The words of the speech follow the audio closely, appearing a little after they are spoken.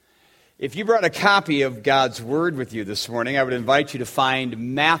If you brought a copy of God's Word with you this morning, I would invite you to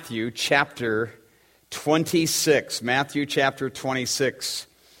find Matthew chapter 26. Matthew chapter 26.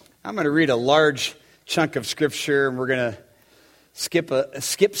 I'm going to read a large chunk of Scripture, and we're going to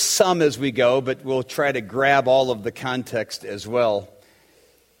skip some as we go, but we'll try to grab all of the context as well,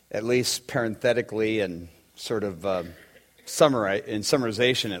 at least parenthetically and sort of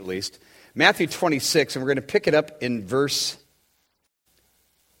summarization at least. Matthew 26, and we're going to pick it up in verse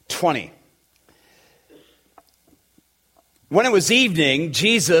 20. When it was evening,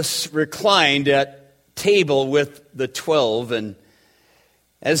 Jesus reclined at table with the 12, and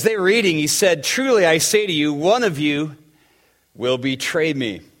as they were eating, he said, "Truly I say to you, one of you will betray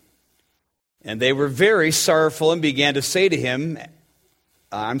me." And they were very sorrowful and began to say to him,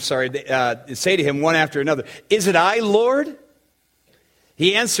 say to him one after another, "Is it I, Lord?"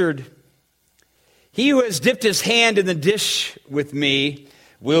 He answered, "He who has dipped his hand in the dish with me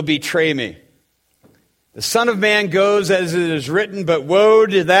will betray me. The Son of Man goes as it is written, but woe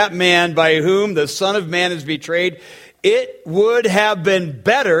to that man by whom the Son of Man is betrayed. It would have been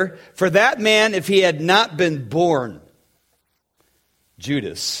better for that man if he had not been born."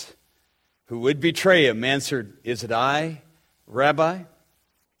 Judas, who would betray him, answered, "Is it I, Rabbi?"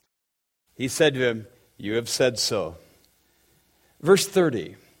 He said to him, "You have said so." Verse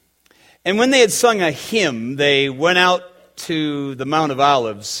 30. And when they had sung a hymn, they went out to the Mount of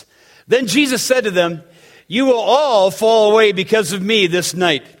Olives. Then Jesus said to them, "You will all fall away because of me this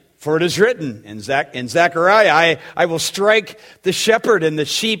night. For it is written in Zechariah, I will strike the shepherd, and the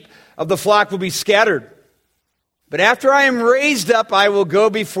sheep of the flock will be scattered. But after I am raised up, I will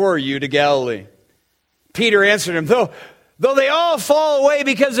go before you to Galilee." Peter answered him, Though they all fall away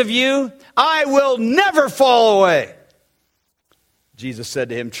because of you, I will never fall away." Jesus said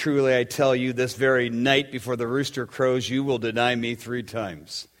to him, "Truly I tell you, this very night before the rooster crows, you will deny me 3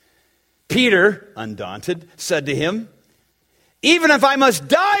 times. Peter, undaunted, said to him, "Even if I must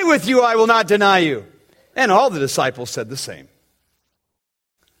die with you, I will not deny you." And all the disciples said the same.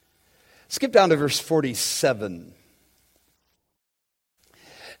 Skip down to verse 47.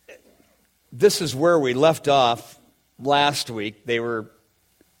 This is where we left off last week.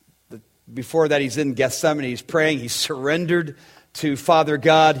 Before that, he's in Gethsemane, he's praying, he surrendered to Father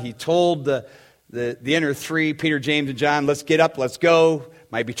God. He told the inner 3, Peter, James, and John, "Let's get up, let's go.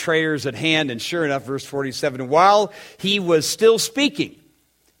 My betrayer's at hand." And sure enough, verse 47, while he was still speaking,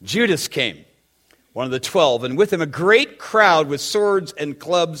 Judas came, one of the 12, and with him a great crowd with swords and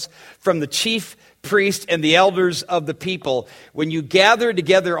clubs from the chief priests and the elders of the people. When you gather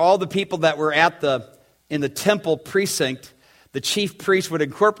together all the people that were in the temple precinct, the chief priest would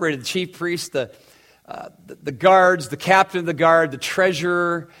incorporate the chief priest, the guards, the captain of the guard, the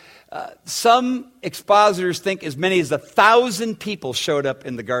treasurer. Some expositors think as many as 1,000 people showed up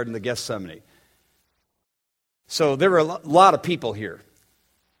in the Garden of Gethsemane. So there were a lot of people here.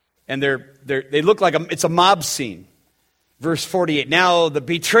 And they look like it's a mob scene. Verse 48, now the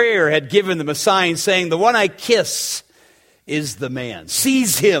betrayer had given them a sign saying, "The one I kiss is the man.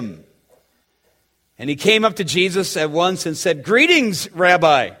 Seize him." And he came up to Jesus at once and said, "Greetings,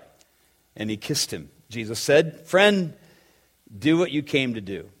 Rabbi." And he kissed him. Jesus said, "Friend, do what you came to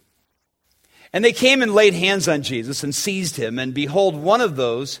do." And they came and laid hands on Jesus and seized him. And behold, one of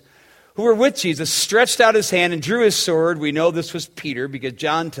those who were with Jesus stretched out his hand and drew his sword. We know this was Peter because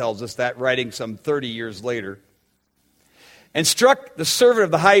John tells us that, writing some 30 years later. And struck the servant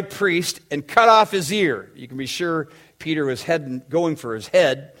of the high priest and cut off his ear. You can be sure Peter was going for his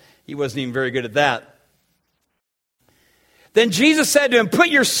head. He wasn't even very good at that. Then Jesus said to him, "Put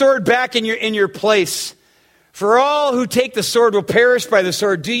your sword back in your place. For all who take the sword will perish by the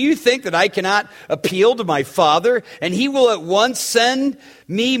sword. Do you think that I cannot appeal to my Father, and he will at once send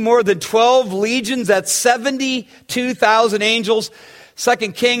me more than 12 legions?" That's 72,000 angels.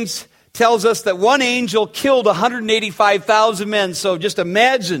 2 Kings tells us that one angel killed 185,000 men. So just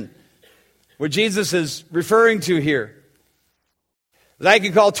imagine what Jesus is referring to here. That I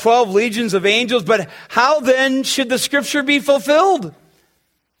can call 12 legions of angels, but how then should the scripture be fulfilled?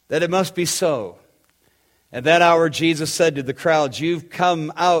 That it must be so. At that hour, Jesus said to the crowds, "You've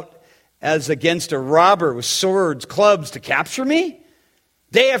come out as against a robber with swords, clubs to capture me?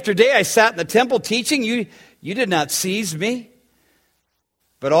 Day after day I sat in the temple teaching. You did not seize me.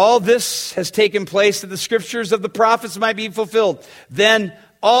 But all this has taken place that the scriptures of the prophets might be fulfilled." Then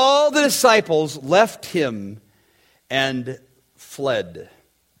all the disciples left him and fled.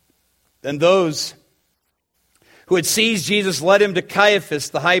 Then those who had seized Jesus led him to Caiaphas,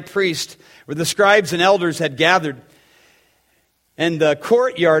 the high priest, where the scribes and elders had gathered, and the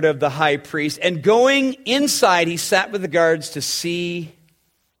courtyard of the high priest. And going inside, he sat with the guards to see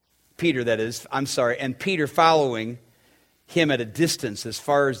Peter that is, and Peter following him at a distance as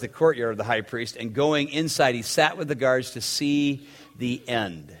far as the courtyard of the high priest, and going inside, he sat with the guards to see the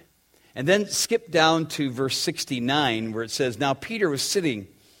end. And then skip down to verse 69, where it says, now Peter was sitting,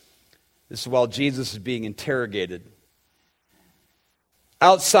 this is while Jesus is being interrogated,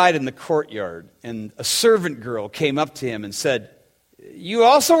 outside in the courtyard, and a servant girl came up to him and said, you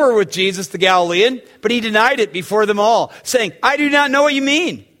also were with Jesus the Galilean, but he denied it before them all, saying, I do not know what you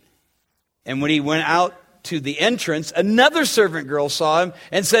mean. And when he went out to the entrance, another servant girl saw him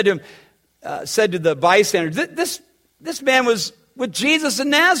and said to the bystanders, this man was with Jesus of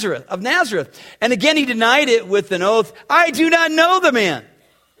Nazareth. And again he denied it with an oath, I do not know the man.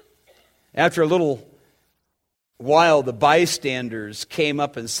 After a little while, the bystanders came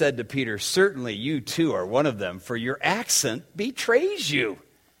up and said to Peter, certainly you too are one of them, for your accent betrays you.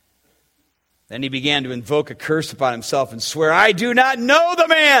 Then he began to invoke a curse upon himself and swear, I do not know the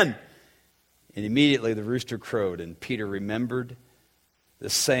man. And immediately the rooster crowed, and Peter remembered the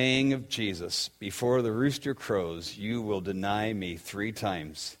saying of Jesus, before the rooster crows, you will deny me 3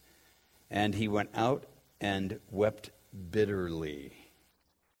 times. And he went out and wept bitterly.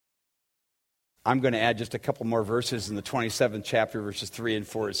 I'm going to add just a couple more verses in the 27th chapter, verses 3 and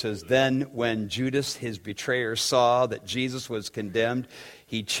 4. It says, then when Judas, his betrayer, saw that Jesus was condemned,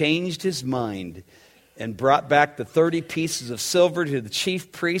 he changed his mind and brought back the 30 pieces of silver to the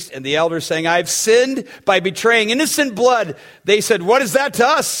chief priest and the elders, saying, I've sinned by betraying innocent blood. They said, what is that to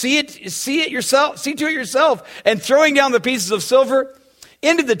us? See to it yourself. And throwing down the pieces of silver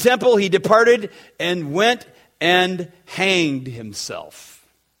into the temple, he departed and went and hanged himself.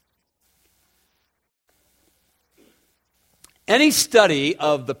 Any study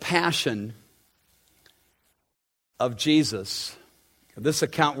of the passion of Jesus, this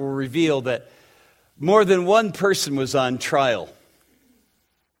account will reveal that more than one person was on trial.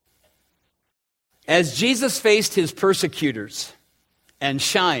 As Jesus faced his persecutors and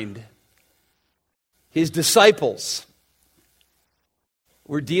shined, his disciples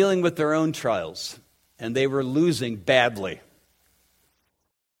were dealing with their own trials, and they were losing badly.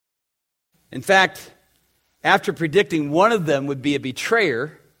 In fact, after predicting one of them would be a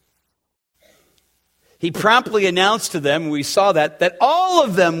betrayer, he promptly announced to them, we saw that all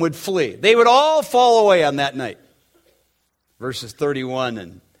of them would flee. They would all fall away on that night. Verses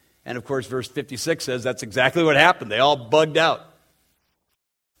 31 and of course verse 56 says that's exactly what happened. They all bugged out.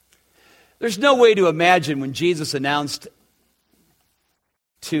 There's no way to imagine when Jesus announced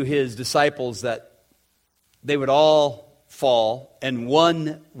to his disciples that they would all fall and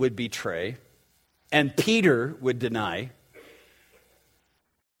one would betray and Peter would deny.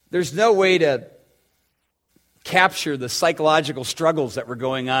 There's no way to capture the psychological struggles that were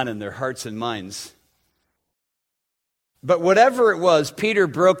going on in their hearts and minds. But whatever it was, Peter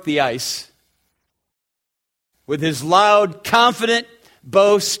broke the ice with his loud, confident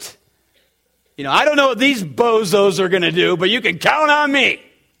boast. I don't know what these bozos are going to do, but you can count on me.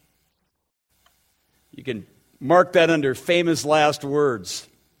 You can mark that under famous last words.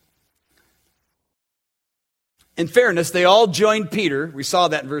 In fairness, they all joined Peter. We saw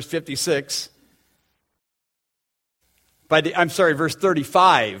that in verse 56. Verse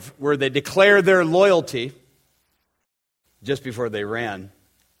 35, where they declare their loyalty just before they ran.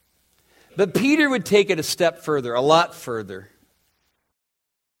 But Peter would take it a step further, a lot further.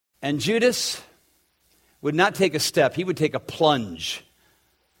 And Judas would not take a step, he would take a plunge,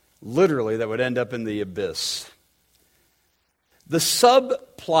 literally, that would end up in the abyss. The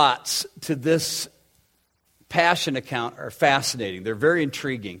subplots to this passion account are fascinating. They're very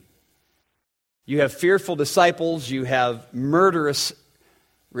intriguing. You have fearful disciples, you have murderous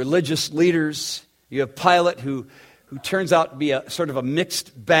religious leaders, you have Pilate who turns out to be a sort of a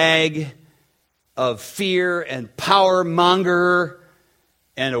mixed bag of fear and power monger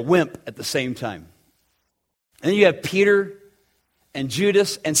and a wimp at the same time. And then you have Peter and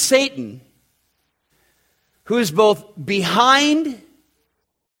Judas and Satan, who is both behind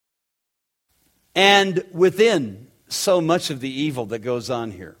and within so much of the evil that goes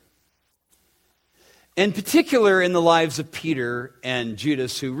on here. In particular, in the lives of Peter and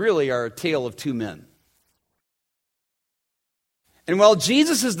Judas, who really are a tale of two men. And while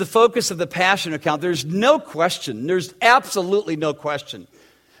Jesus is the focus of the Passion account, there's absolutely no question,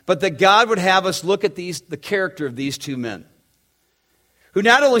 but that God would have us look at the character of these two men, who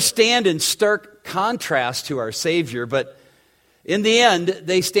not only stand in stark contrast to our Savior, but in the end,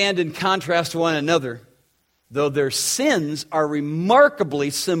 they stand in contrast to one another, though their sins are remarkably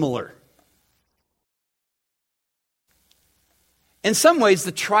similar. In some ways,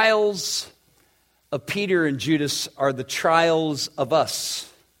 the trials of Peter and Judas are the trials of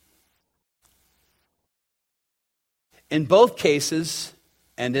us. In both cases,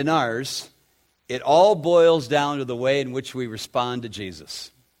 and in ours, it all boils down to the way in which we respond to Jesus.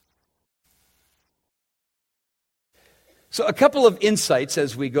 So a couple of insights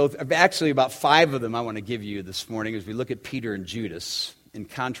as we go, actually about 5 of them I want to give you this morning as we look at Peter and Judas, in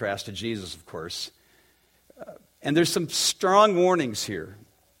contrast to Jesus, of course. And there's some strong warnings here.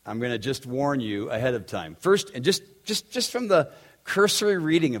 I'm going to just warn you ahead of time. First, and just from the cursory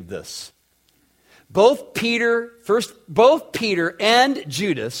reading of this, both Peter and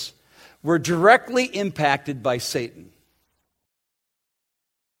Judas were directly impacted by Satan.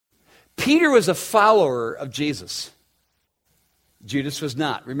 Peter was a follower of Jesus. Judas was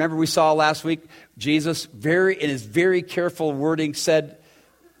not. Remember we saw last week, Jesus in his very careful wording said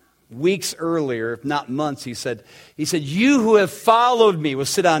weeks earlier, if not months, he said, you who have followed me will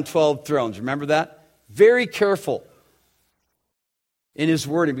sit on 12 thrones. Remember that? Very careful in his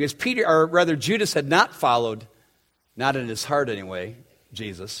wording, because Judas had not followed, not in his heart anyway,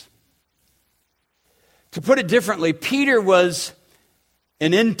 Jesus. To put it differently, Peter was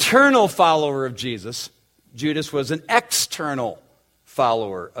an internal follower of Jesus. Judas was an external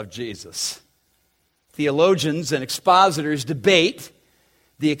follower of Jesus. Theologians and expositors debate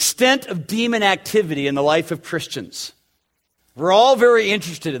the extent of demon activity in the life of Christians. We're all very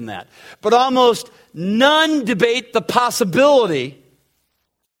interested in that. But almost none debate the possibility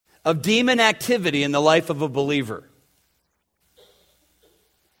of demon activity in the life of a believer.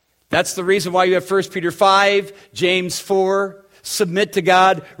 That's the reason why you have 1 Peter 5, James 4, submit to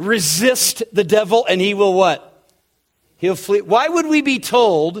God, resist the devil, and he will what? He'll flee. Why would we be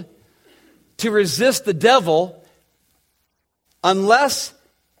told to resist the devil unless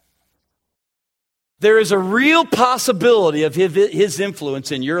there is a real possibility of his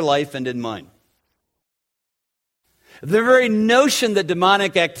influence in your life and in mine? The very notion that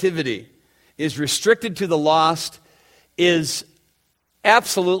demonic activity is restricted to the lost is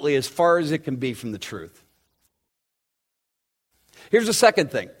absolutely as far as it can be from the truth. Here's the second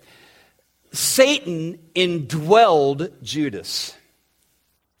thing. Satan indwelled Judas.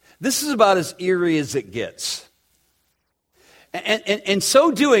 This is about as eerie as it gets. And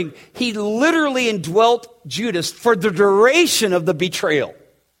so doing, he literally indwelt Judas for the duration of the betrayal.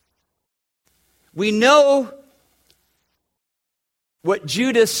 We know what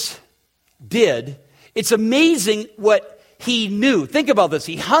Judas did. It's amazing what he knew. Think about this.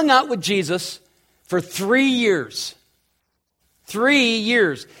 He hung out with Jesus for 3 years. 3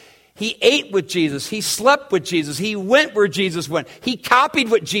 years. He ate with Jesus. He slept with Jesus. He went where Jesus went. He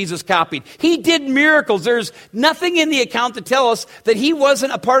copied what Jesus copied. He did miracles. There's nothing in the account to tell us that he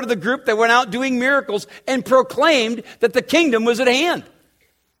wasn't a part of the group that went out doing miracles and proclaimed that the kingdom was at hand.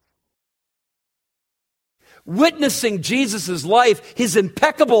 Witnessing Jesus' life, his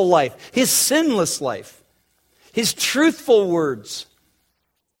impeccable life, his sinless life, his truthful words.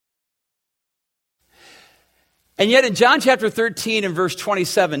 And yet in John chapter 13 and verse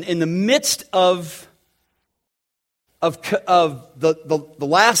 27, in the midst of the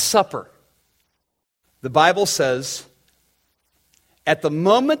Last Supper, the Bible says, at the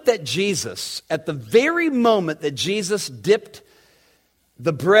very moment that Jesus dipped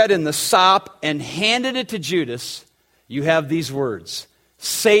the bread in the sop and handed it to Judas, you have these words,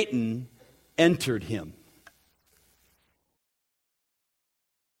 Satan entered him.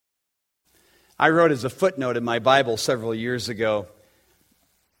 I wrote as a footnote in my Bible several years ago,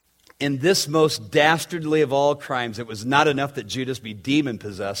 in this most dastardly of all crimes, it was not enough that Judas be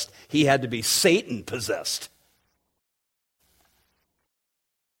demon-possessed. He had to be Satan-possessed.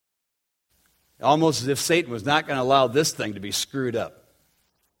 Almost as if Satan was not going to allow this thing to be screwed up.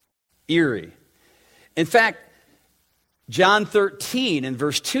 Eerie. In fact, John 13 and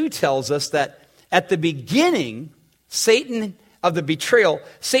verse 2 tells us that at the beginning, of the betrayal,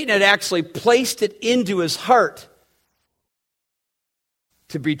 Satan had actually placed it into his heart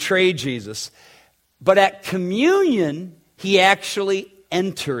to betray Jesus. But at communion, he actually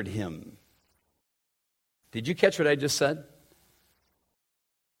entered him. Did you catch what I just said?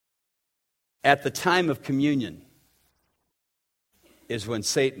 At the time of communion is when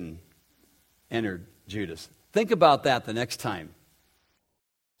Satan entered Judas. Think about that the next time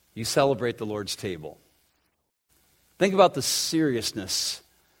you celebrate the Lord's table. Think about the seriousness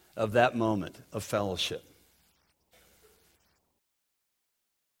of that moment of fellowship.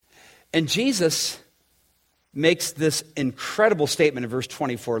 And Jesus makes this incredible statement in verse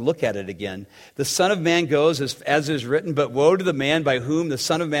 24. Look at it again. The Son of Man goes as is written, but woe to the man by whom the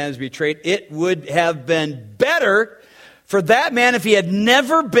Son of Man is betrayed. It would have been better for that man if he had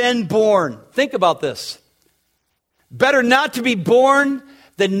never been born. Think about this. Better not to be born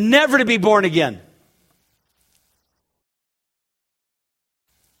than never to be born again.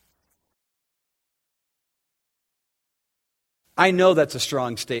 I know that's a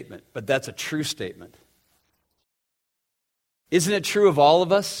strong statement, but that's a true statement. Isn't it true of all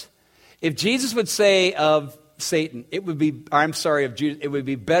of us? If Jesus would say of Satan, it would be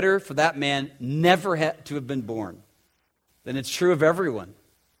better for that man never to have been born. Then it's true of everyone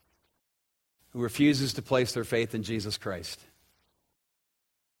who refuses to place their faith in Jesus Christ.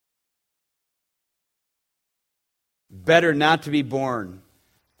 Better not to be born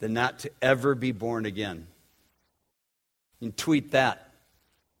than not to ever be born again. You can tweet that.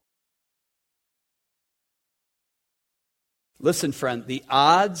 Listen, friend, the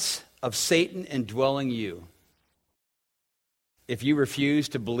odds of Satan indwelling you, if you refuse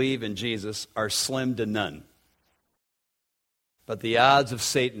to believe in Jesus, are slim to none. But the odds of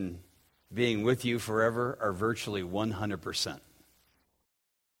Satan being with you forever are virtually 100%.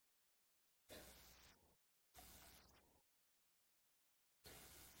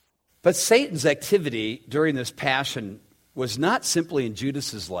 But Satan's activity during this passion was not simply in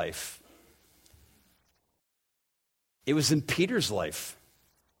Judas's life. It was in Peter's life.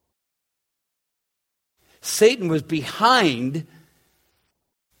 Satan was behind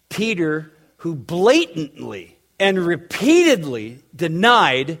Peter, who blatantly and repeatedly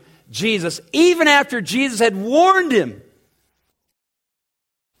denied Jesus, even after Jesus had warned him.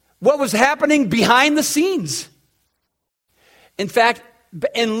 What was happening behind the scenes? In fact,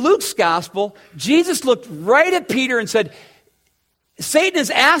 in Luke's gospel, Jesus looked right at Peter and said, Satan is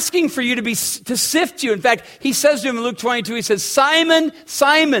asking for you to sift you. In fact, he says to him in Luke 22, he says, Simon,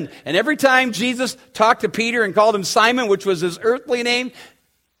 Simon. And every time Jesus talked to Peter and called him Simon, which was his earthly name,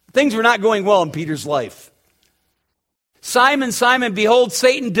 things were not going well in Peter's life. Simon, Simon, behold,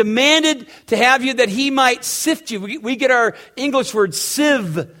 Satan demanded to have you that he might sift you. We get our English word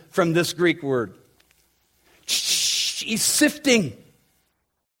sieve from this Greek word. He's sifting.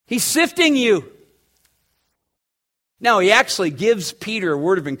 He's sifting you. Now, he actually gives Peter a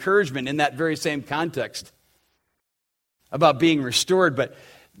word of encouragement in that very same context about being restored, but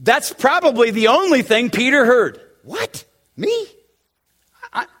that's probably the only thing Peter heard. What? Me?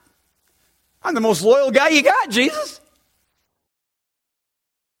 I'm the most loyal guy you got, Jesus.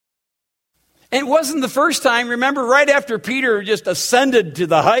 And it wasn't the first time. Remember, right after Peter just ascended to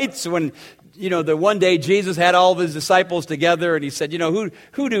the heights when, the one day Jesus had all of his disciples together and he said,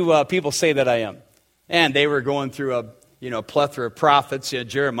 who do people say that I am? And they were going through a plethora of prophets,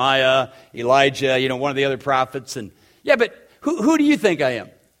 Jeremiah, Elijah, one of the other prophets. And but who do you think I am?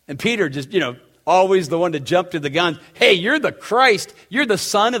 And Peter just, always the one to jump to the gun. Hey, you're the Christ. You're the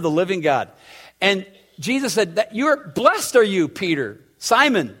Son of the living God. And Jesus said, that you're blessed are you, Peter,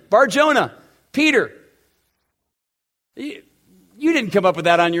 Simon, Bar-Jonah, Peter. You didn't come up with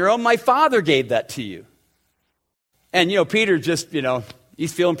that on your own. My Father gave that to you. And, Peter just,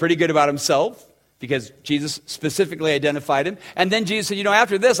 he's feeling pretty good about himself because Jesus specifically identified him. And then Jesus said,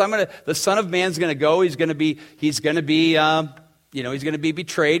 after this, the Son of Man's going to go. He's going to be he's going to be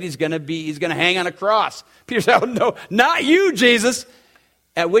betrayed. He's going to hang on a cross. Peter said, oh, no, not you, Jesus.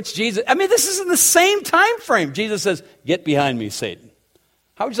 At which Jesus, this is in the same time frame. Jesus says, get behind me, Satan.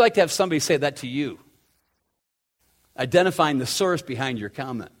 How would you like to have somebody say that to you? Identifying the source behind your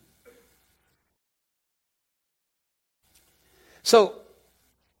comment. So,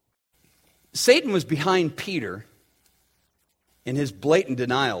 Satan was behind Peter in his blatant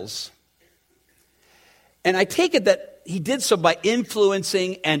denials. And I take it that he did so by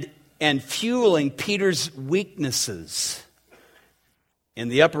influencing and fueling Peter's weaknesses. In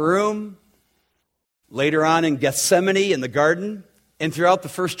the upper room, later on in Gethsemane in the garden, and throughout the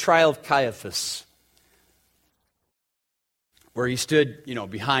first trial of Caiaphas, where he stood,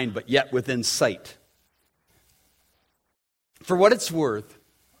 behind but yet within sight. For what it's worth,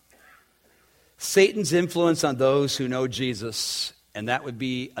 Satan's influence on those who know Jesus, and that would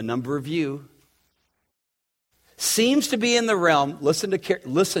be a number of you, seems to be in the realm,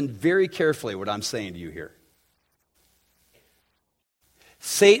 listen very carefully what I'm saying to you here.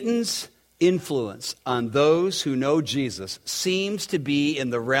 Satan's influence on those who know Jesus seems to be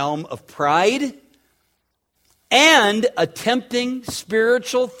in the realm of pride and attempting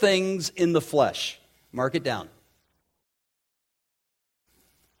spiritual things in the flesh. Mark it down.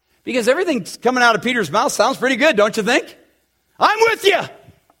 Because everything coming out of Peter's mouth sounds pretty good, don't you think? I'm with you.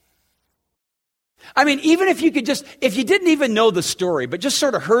 Even if you didn't even know the story, but just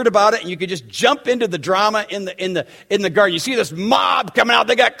sort of heard about it and you could just jump into the drama in the garden. You see this mob coming out.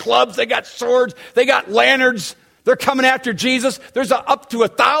 They got clubs, they got swords, they got lanterns. They're coming after Jesus. There's up to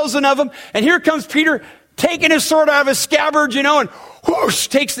 1,000 of them. And here comes Peter taking his sword out of his scabbard, and whoosh,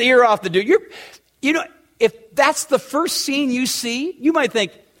 takes the ear off the dude. If that's the first scene you see, you might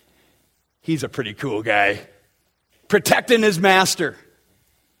think, he's a pretty cool guy. protecting his master.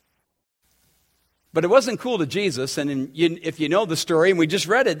 But it wasn't cool to Jesus, and if you know the story, and we just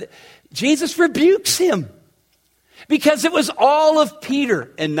read it, Jesus rebukes him because it was all of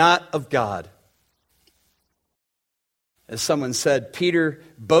Peter and not of God. As someone said, Peter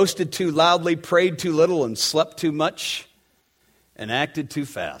boasted too loudly, prayed too little, and slept too much, and acted too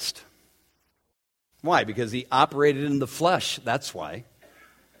fast. Why? Because he operated in the flesh, that's why.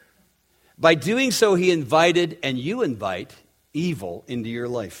 By doing so, he invited, and you invite, evil into your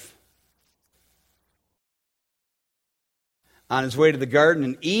life. On his way to the garden,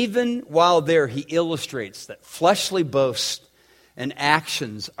 and even while there, he illustrates that fleshly boasts and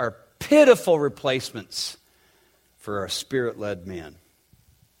actions are pitiful replacements for a spirit-led man.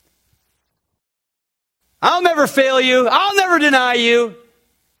 I'll never fail you. I'll never deny you.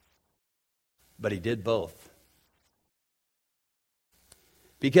 But he did both.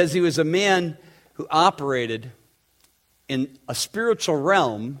 Because he was a man who operated in a spiritual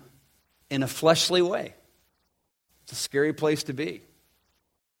realm in a fleshly way. It's a scary place to be.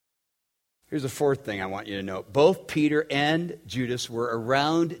 Here's a fourth thing I want you to know. Both Peter and Judas were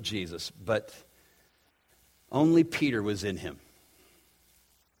around Jesus, but only Peter was in him.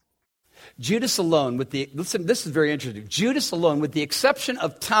 Judas alone, listen, this is very interesting. Judas alone, with the exception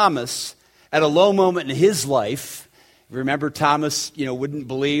of Thomas, at a low moment in his life, remember Thomas, wouldn't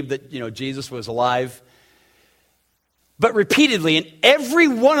believe that, Jesus was alive. But repeatedly, and every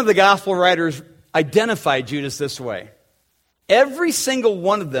one of the gospel writers identified Judas this way. Every single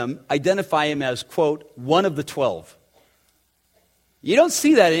one of them identify him as, quote, one of the 12. You don't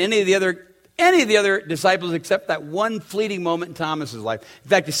see that in any of the other disciples except that one fleeting moment in Thomas's life. In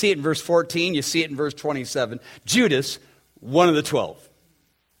fact, you see it in verse 14, you see it in verse 27. Judas, one of the 12.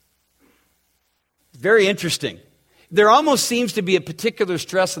 Very interesting. There almost seems to be a particular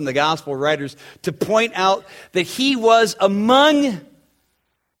stress in the gospel writers to point out that he was among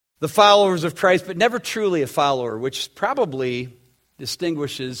the followers of Christ, but never truly a follower, which probably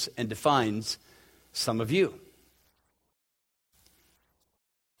distinguishes and defines some of you.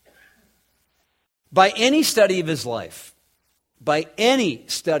 By any study of his life, by any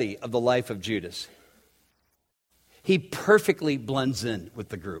study of the life of Judas, he perfectly blends in with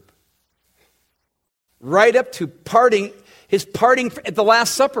the group. Right up to his parting at the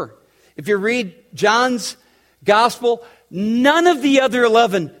Last Supper. If you read John's gospel, none of the other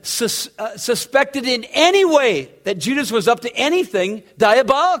 11 suspected in any way that Judas was up to anything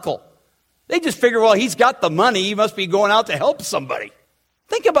diabolical. They just figure, well, he's got the money. He must be going out to help somebody.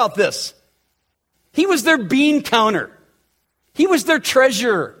 Think about this. He was their bean counter. He was their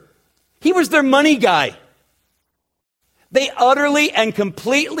treasurer. He was their money guy. They utterly and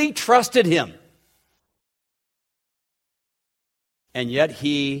completely trusted him. And yet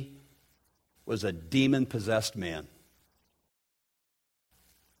he was a demon-possessed man.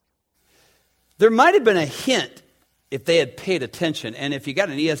 There might have been a hint if they had paid attention. And if you got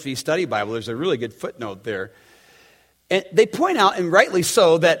an ESV study Bible, there's a really good footnote there. And they point out, and rightly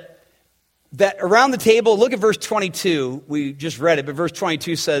so, that around the table, look at verse 22. We just read it, but verse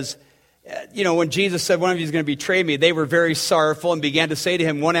 22 says, when Jesus said, one of you is going to betray me, they were very sorrowful and began to say to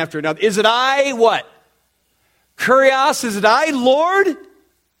him one after another, is it I, what? Kurios, is it I, Lord?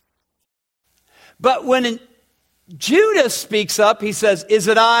 But when Judas speaks up, he says, is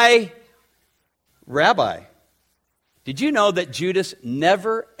it I, Rabbi? Did you know that Judas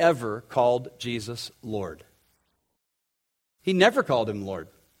never, ever called Jesus Lord? He never called him Lord.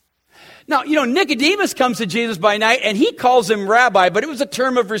 Now, Nicodemus comes to Jesus by night, and he calls him Rabbi, but it was a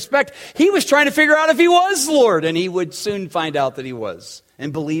term of respect. He was trying to figure out if he was Lord, and he would soon find out that he was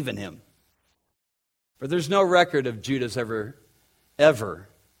and believe in him. But there's no record of Judas ever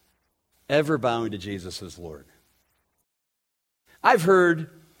bowing to Jesus as Lord. I've heard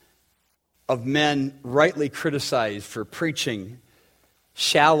of men rightly criticized for preaching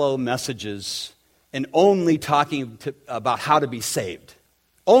shallow messages and only talking about how to be saved,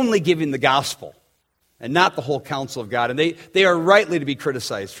 only giving the gospel and not the whole counsel of God. And they are rightly to be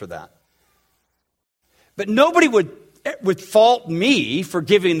criticized for that. But nobody would fault me for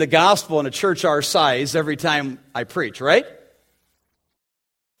giving the gospel in a church our size every time I preach, right?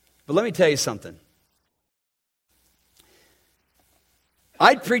 But let me tell you something.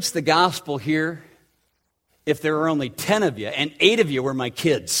 I'd preach the gospel here if there were only 10 of you and 8 of you were my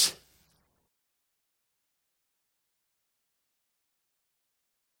kids.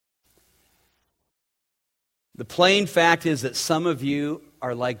 The plain fact is that some of you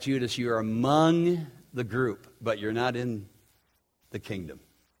are like Judas. You are among the group, but you're not in the kingdom.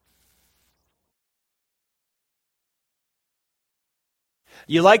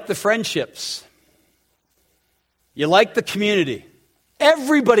 You like the friendships. You like the community.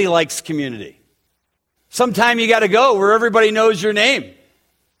 Everybody likes community. Sometime you got to go where everybody knows your name.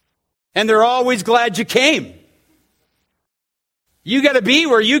 And they're always glad you came. You got to be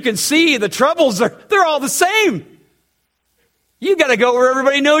where you can see the troubles they're all the same. You got to go where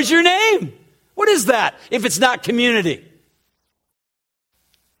everybody knows your name. What is that if it's not community?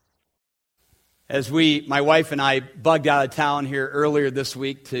 As my wife and I bugged out of town here earlier this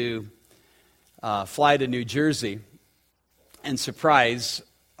week to fly to New Jersey and surprise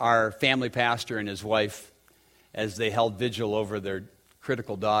our family pastor and his wife as they held vigil over their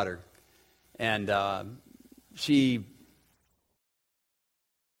critical daughter. And she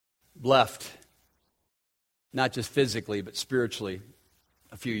left, not just physically, but spiritually,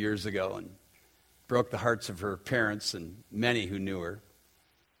 a few years ago and broke the hearts of her parents and many who knew her,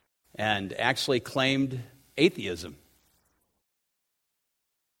 and actually claimed atheism.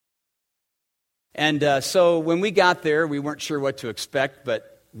 And so when we got there, we weren't sure what to expect,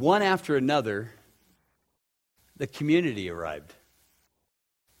 but one after another, the community arrived.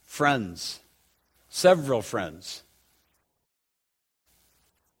 Friends, several friends,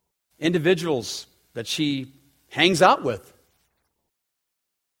 individuals that she hangs out with.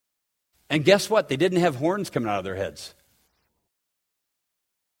 And guess what? They didn't have horns coming out of their heads.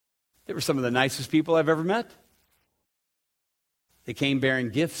 They were some of the nicest people I've ever met. They came bearing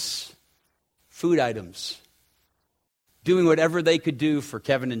gifts, food items, doing whatever they could do for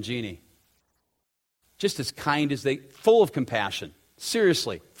Kevin and Jeannie. Just as kind as full of compassion.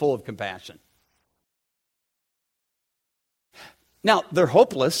 Seriously, full of compassion. Now, they're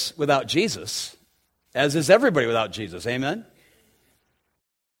hopeless without Jesus, as is everybody without Jesus. Amen?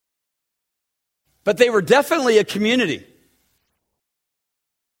 But they were definitely a community.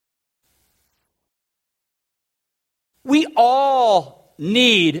 We all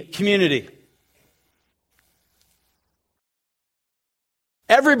need community.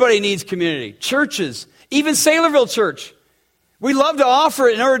 Everybody needs community. Churches, even Saylorville Church. We love to offer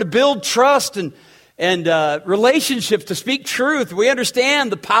it in order to build trust and relationships, to speak truth. We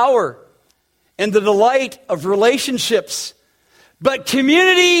understand the power and the delight of relationships. But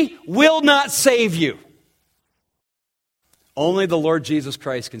community will not save you. Only the Lord Jesus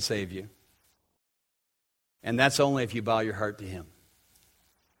Christ can save you. And that's only if you bow your heart to Him.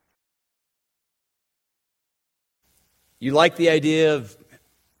 You like the idea of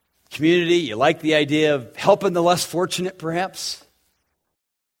community? You like the idea of helping the less fortunate, perhaps?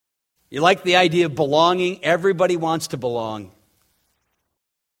 You like the idea of belonging? Everybody wants to belong.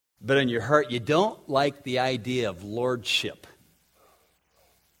 But in your heart, you don't like the idea of lordship.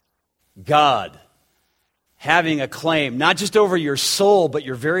 God having a claim, not just over your soul, but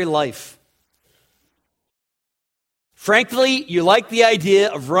your very life. Frankly, you like the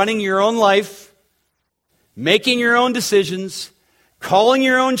idea of running your own life, making your own decisions, calling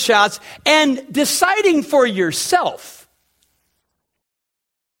your own shots, and deciding for yourself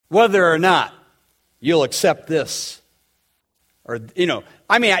whether or not you'll accept this. Or,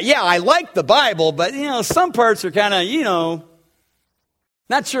 I like the Bible, but, some parts are kind of,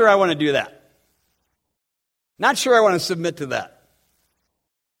 not sure I want to do that. Not sure I want to submit to that.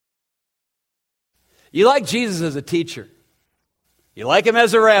 You like Jesus as a teacher. You like Him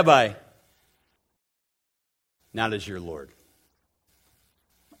as a rabbi. Not as your Lord.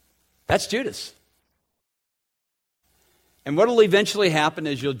 That's Judas. And what will eventually happen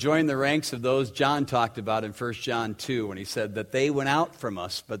is you'll join the ranks of those John talked about in 1 John 2 when he said that they went out from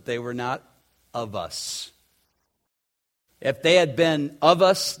us, but they were not of us. If they had been of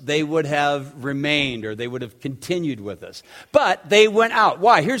us, they would have remained, or they would have continued with us. But they went out.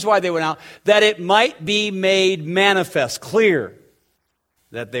 Why? Here's why they went out. That it might be made manifest, clear,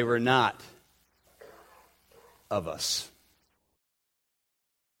 that they were not of us.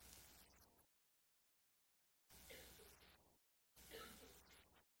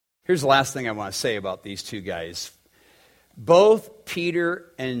 Here's the last thing I want to say about these two guys. Both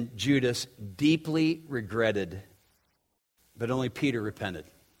Peter and Judas deeply regretted, but only Peter repented.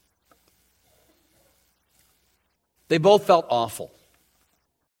 They both felt awful.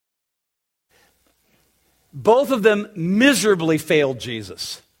 Both of them miserably failed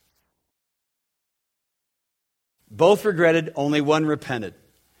Jesus. Both regretted, only one repented.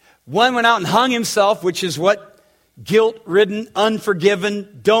 One went out and hung himself, which is what guilt-ridden,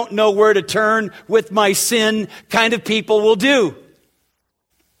 unforgiven, don't know where to turn with my sin kind of people will do.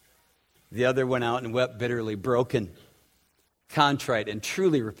 The other went out and wept bitterly, broken, contrite, and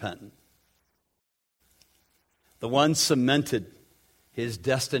truly repentant. The one cemented his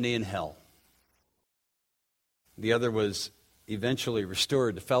destiny in hell. The other was eventually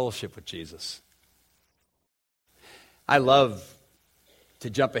restored to fellowship with Jesus. I love to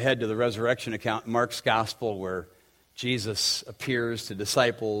jump ahead to the resurrection account in Mark's gospel where Jesus appears to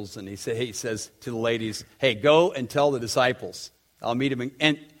disciples and he says to the ladies, hey, go and tell the disciples. I'll meet him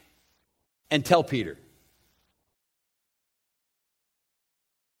and tell Peter.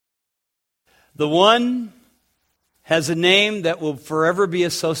 The one has a name that will forever be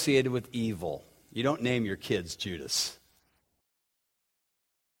associated with evil. You don't name your kids Judas.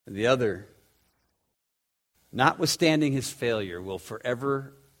 The other, notwithstanding his failure, will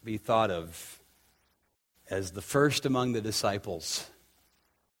forever be thought of as the first among the disciples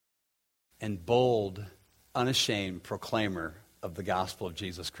and bold, unashamed proclaimer of the gospel of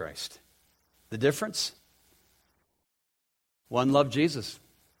Jesus Christ. The difference? One loved Jesus.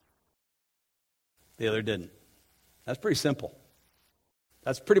 The other didn't. That's pretty simple.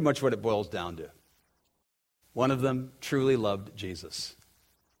 That's pretty much what it boils down to. One of them truly loved Jesus.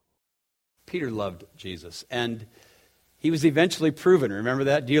 Peter loved Jesus. And he was eventually proven. Remember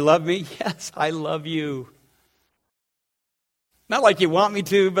that? Do you love me? Yes, I love you. Not like you want me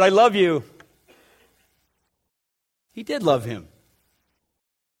to, but I love you. He did love him.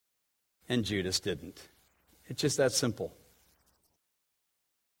 And Judas didn't. It's just that simple.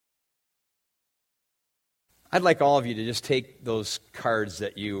 I'd like all of you to just take those cards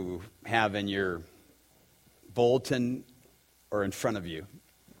that you have in your bulletin or in front of you.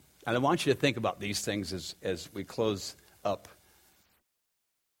 And I want you to think about these things as we close up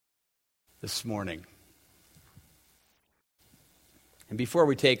this morning. And before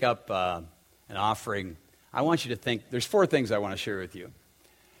we take up an offering, I want you to think, there's 4 things I want to share with you.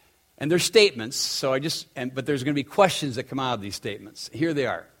 And they're statements, but there's going to be questions that come out of these statements. Here they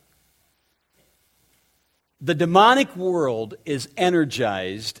are. The demonic world is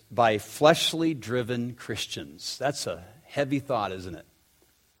energized by fleshly driven Christians. That's a heavy thought, isn't it?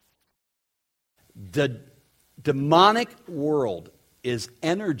 The demonic world is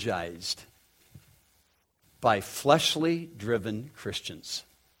energized by fleshly driven Christians.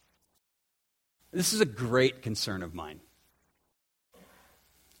 This is a great concern of mine.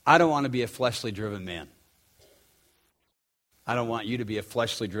 I don't want to be a fleshly driven man. I don't want you to be a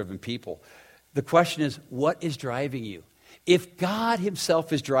fleshly driven people. The question is, what is driving you? If God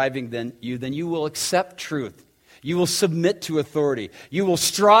himself is driving you, then you will accept truth. You will submit to authority. You will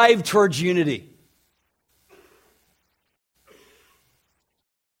strive towards unity.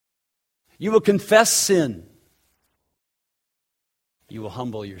 You will confess sin. You will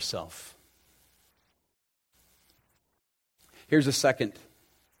humble yourself. Here's a second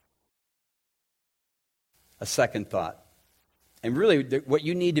thought. And really, what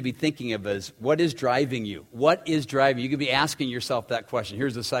you need to be thinking of is, what is driving you? What is driving you? You could be asking yourself that question.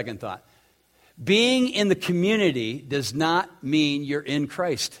 Here's the second thought. Being in the community does not mean you're in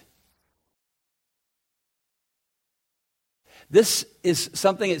Christ. This is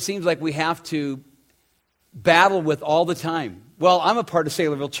something it seems like we have to battle with all the time. Well, I'm a part of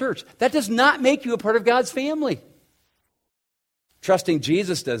Saylorville Church. That does not make you a part of God's family. Trusting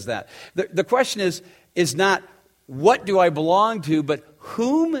Jesus does that. The question is not, what do I belong to, but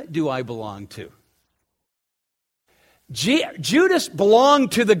whom do I belong to? Judas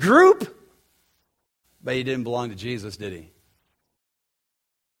belonged to the group, but he didn't belong to Jesus, did he?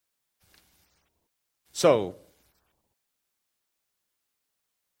 So,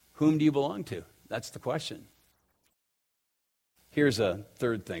 whom do you belong to? That's the question. Here's a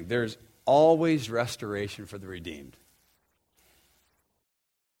third thing. There's always restoration for the redeemed.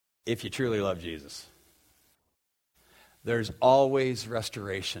 If you truly love Jesus. There's always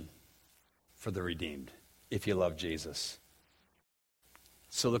restoration for the redeemed if you love Jesus.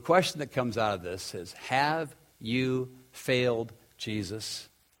 So the question that comes out of this is, have you failed Jesus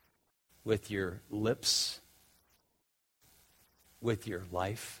with your lips, with your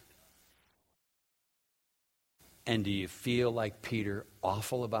life? And do you feel like Peter,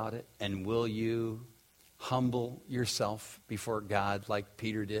 awful about it? And will you humble yourself before God like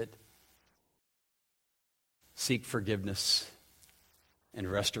Peter did? Seek forgiveness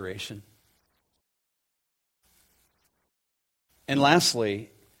and restoration. And lastly,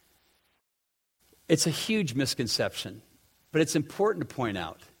 it's a huge misconception, but it's important to point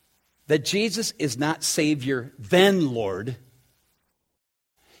out that Jesus is not Savior then Lord.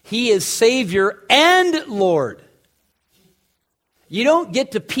 He is Savior and Lord. You don't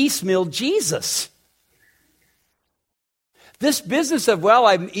get to piecemeal Jesus. This business of,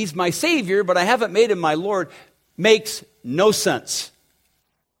 he's my Savior, but I haven't made him my Lord, makes no sense.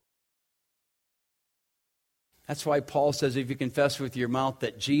 That's why Paul says, if you confess with your mouth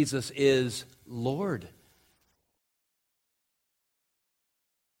that Jesus is Lord.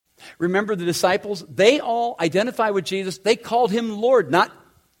 Remember the disciples? They all identify with Jesus. They called him Lord, not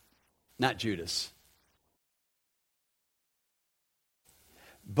Judas.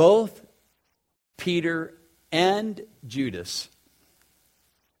 Both Peter and Judas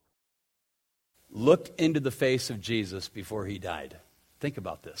looked into the face of Jesus before he died. Think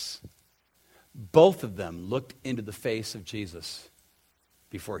about this. Both of them looked into the face of Jesus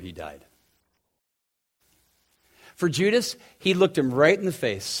before he died. For Judas, he looked him right in the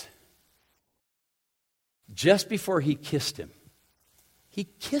face just before he kissed him. He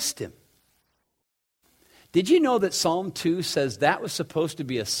kissed him. Did you know that Psalm 2 says that was supposed to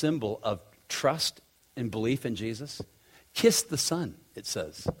be a symbol of trust and belief in Jesus? Kiss the Son, it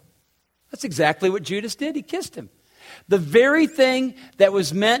says. That's exactly what Judas did. He kissed him. The very thing that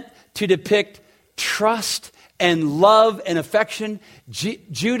was meant to depict trust and love and affection,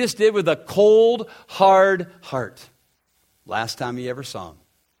 Judas did with a cold, hard heart. Last time he ever saw him.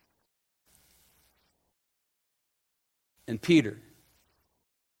 And Peter,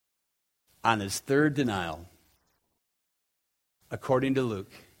 on his third denial, according to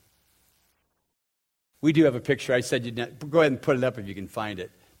Luke, we do have a picture. I said, go ahead and put it up if you can find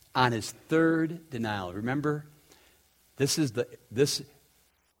it. On his third denial, remember,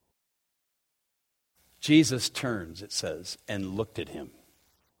 Jesus turns, it says, and looked at him.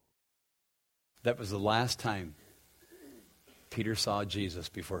 That was the last time Peter saw Jesus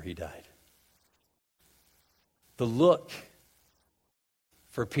before he died. The look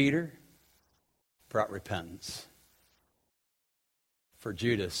for Peter brought repentance. For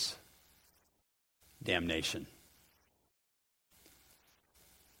Judas, damnation.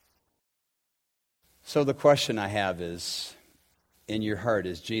 So the question I have is, in your heart,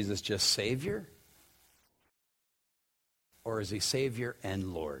 is Jesus just Savior? Or is he Savior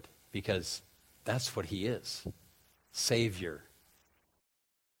and Lord? Because that's what he is. Savior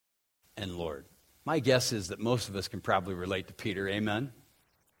and Lord. My guess is that most of us can probably relate to Peter. Amen?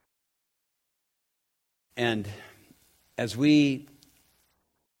 And as we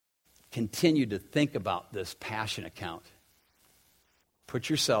continue to think about this passion account, put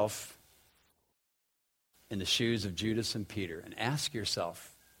yourself in the shoes of Judas and Peter and ask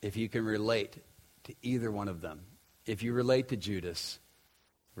yourself if you can relate to either one of them. If you relate to Judas,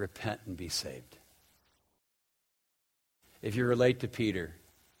 repent and be saved. If you relate to Peter,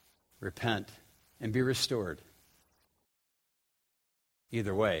 repent and be restored.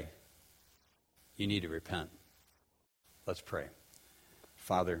 Either way, you need to repent. Let's pray.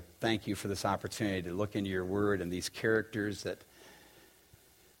 Father, thank you for this opportunity to look into your word and these characters that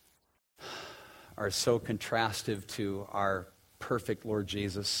are so contrastive to our perfect Lord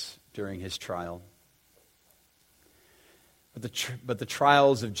Jesus during his trial. But the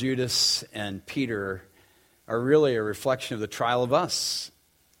trials of Judas and Peter are really a reflection of the trial of us.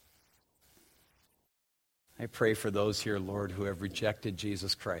 I pray for those here, Lord, who have rejected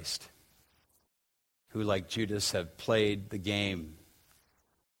Jesus Christ, who, like Judas, have played the game,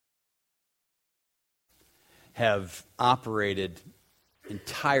 have operated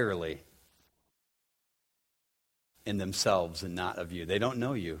entirely in themselves and not of you. They don't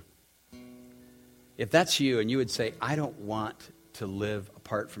know you. If that's you and you would say, I don't want to live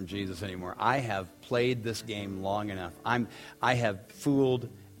apart from Jesus anymore. I have played this game long enough. I have fooled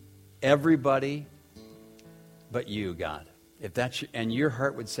everybody but you, God. If that's and your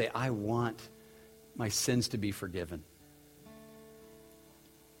heart would say, I want my sins to be forgiven.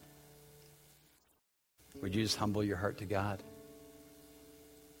 Would you just humble your heart to God?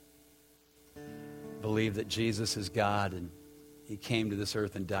 Believe that Jesus is God and he came to this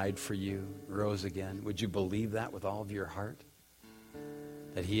earth and died for you, rose again. Would you believe that with all of your heart?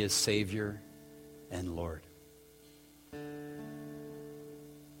 That he is Savior and Lord.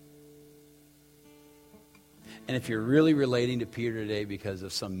 And if you're really relating to Peter today because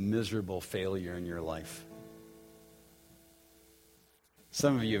of some miserable failure in your life,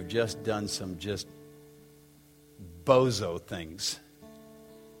 some of you have just done some just bozo things,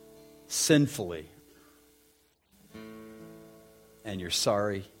 sinfully, and you're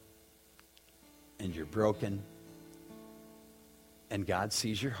sorry, and you're broken, and God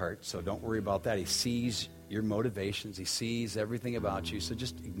sees your heart, so don't worry about that. He sees your motivations. He sees everything about you, so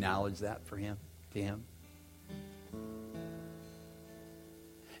just acknowledge that for him, to him.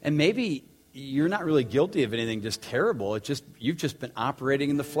 And maybe you're not really guilty of anything just terrible. It's just you've just been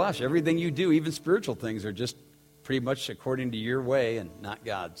operating in the flesh. Everything you do, even spiritual things, are just pretty much according to your way and not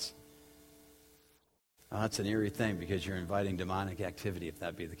God's. Well, that's an eerie thing because you're inviting demonic activity if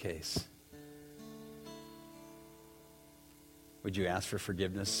that be the case. Would you ask for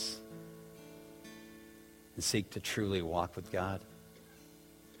forgiveness and seek to truly walk with God?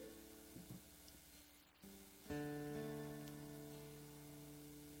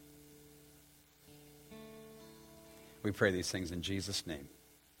 We pray these things in Jesus' name.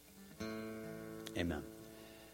 Amen.